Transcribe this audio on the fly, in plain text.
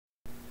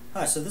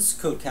Hi, so this is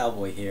Code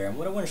Cowboy here, and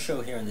what I want to show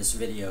here in this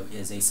video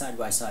is a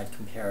side-by-side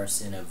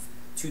comparison of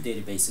two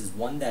databases,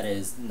 one that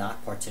is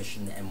not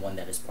partitioned and one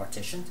that is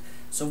partitioned.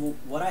 So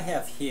what I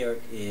have here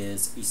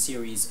is a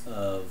series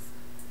of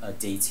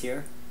dates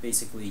here,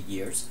 basically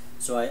years.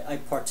 So I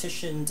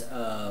partitioned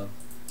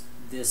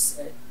this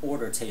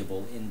order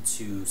table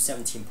into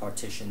 17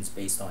 partitions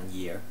based on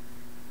year,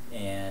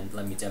 and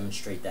let me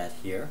demonstrate that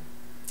here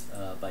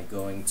by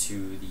going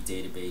to the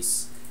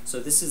database. So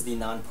this is the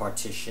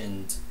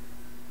non-partitioned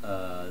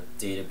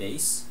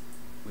database,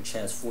 which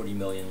has 40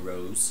 million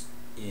rows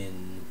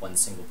in one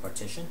single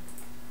partition.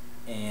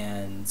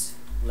 And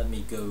let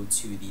me go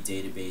to the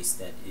database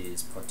that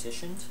is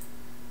partitioned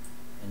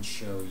and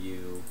show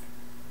you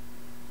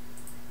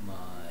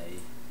my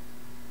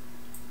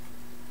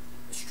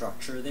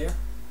structure there.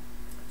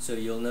 So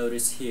you'll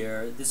notice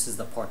here, this is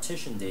the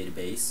partition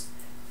database,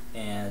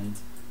 and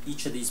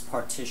each of these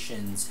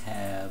partitions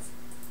have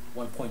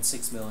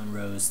 1.6 million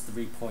rows,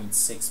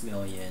 3.6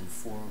 million,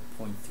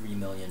 4.3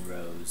 million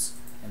rows,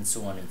 and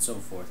so on and so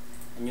forth.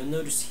 And you'll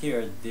notice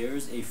here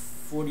there's a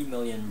 40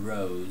 million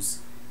rows,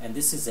 and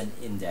this is an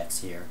index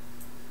here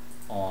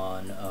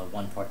on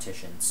one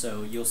partition.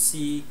 So you'll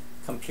see,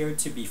 compared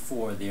to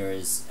before, there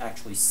is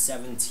actually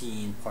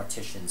 17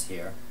 partitions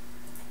here,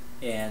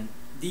 and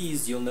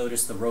these, you'll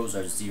notice the rows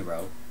are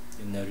 0.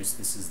 You'll notice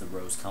this is the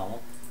rows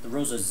column. The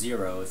rows are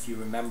 0. If you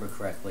remember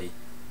correctly,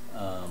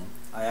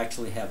 I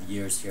actually have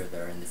years here that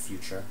are in the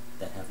future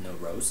that have no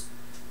rows.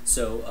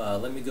 So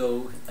let me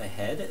go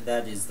ahead.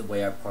 That is the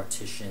way I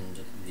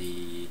partitioned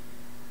the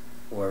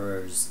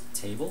orders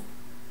table.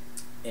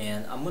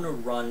 And I'm going to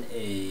run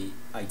a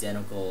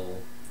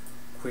identical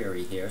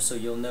query here. So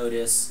you'll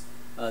notice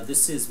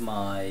this is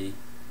my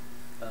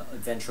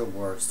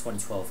AdventureWorks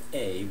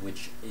 2012A,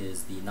 which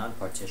is the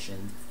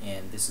non-partitioned,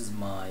 and this is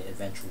my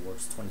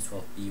AdventureWorks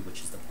 2012B,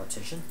 which is the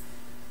partition.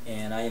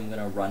 And I am going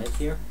to run it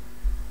here.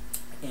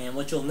 And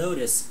what you'll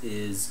notice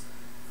is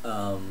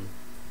the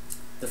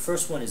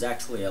first one is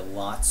actually a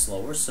lot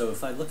slower. So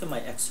if I look at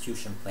my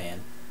execution plan,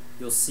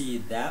 you'll see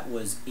that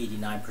was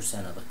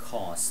 89% of the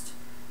cost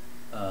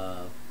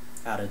out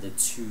of the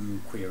two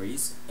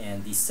queries,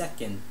 and the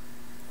second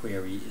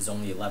query is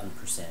only 11%.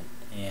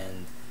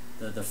 And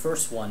the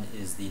first one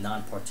is the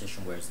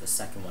non-partition, whereas the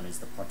second one is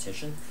the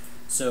partition.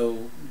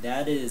 So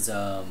that is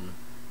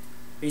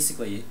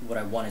basically what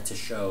I wanted to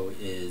show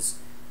is,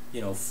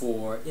 you know,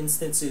 for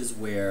instances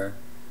where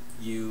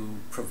you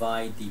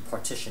provide the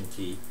partition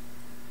key.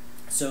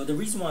 So the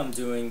reason why I'm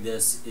doing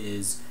this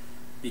is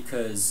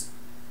because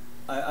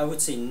I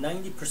would say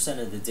 90%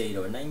 of the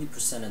data, or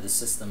 90% of the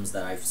systems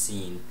that I've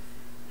seen,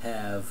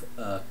 have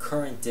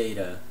current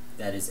data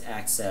that is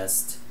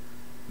accessed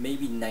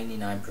maybe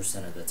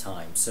 99% of the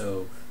time.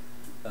 So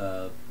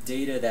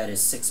data that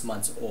is 6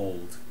 months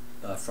old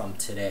from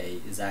today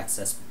is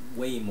accessed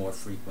way more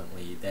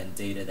frequently than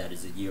data that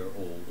is a year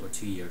old, or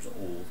 2 years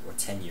old, or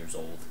 10 years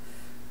old.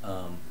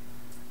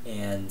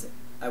 And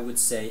I would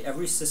say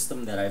every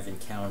system that I've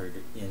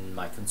encountered in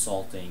my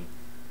consulting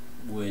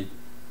would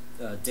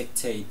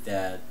dictate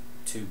that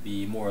to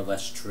be more or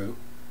less true.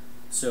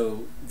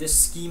 So this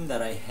scheme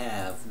that I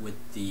have with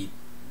the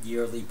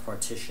yearly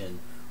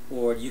partition,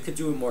 or you could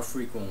do it more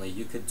frequently,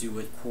 you could do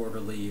it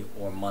quarterly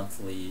or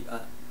monthly.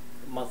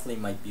 Monthly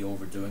might be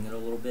overdoing it a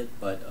little bit,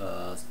 but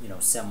you know,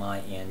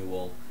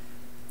 semi-annual,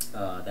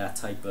 that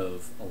type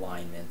of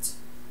alignment,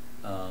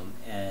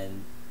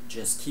 and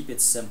just keep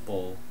it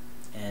simple,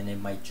 and it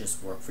might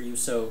just work for you.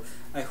 So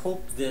I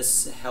hope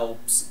this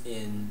helps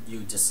in you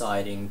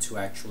deciding to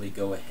actually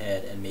go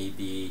ahead and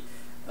maybe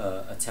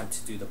attempt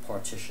to do the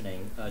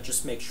partitioning.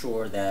 Just make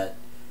sure that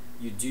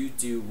you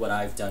do what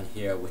I've done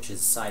here, which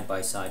is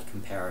side-by-side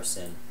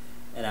comparison,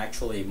 and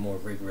actually more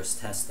rigorous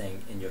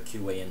testing in your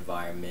QA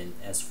environment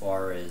as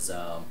far as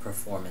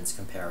performance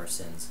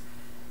comparisons,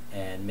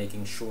 and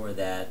making sure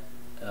that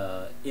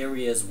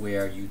areas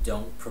where you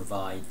don't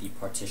provide the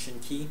partition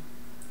key,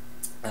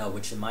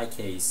 which in my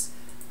case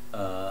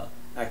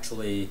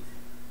actually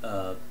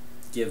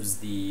gives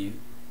the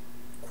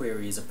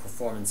queries a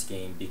performance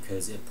gain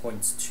because it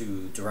points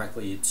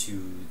directly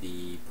to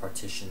the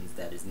partitions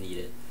that is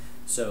needed.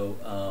 So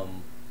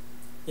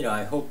you know,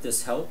 I hope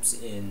this helps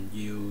in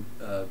you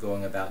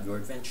going about your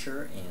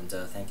adventure, and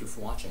thank you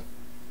for watching.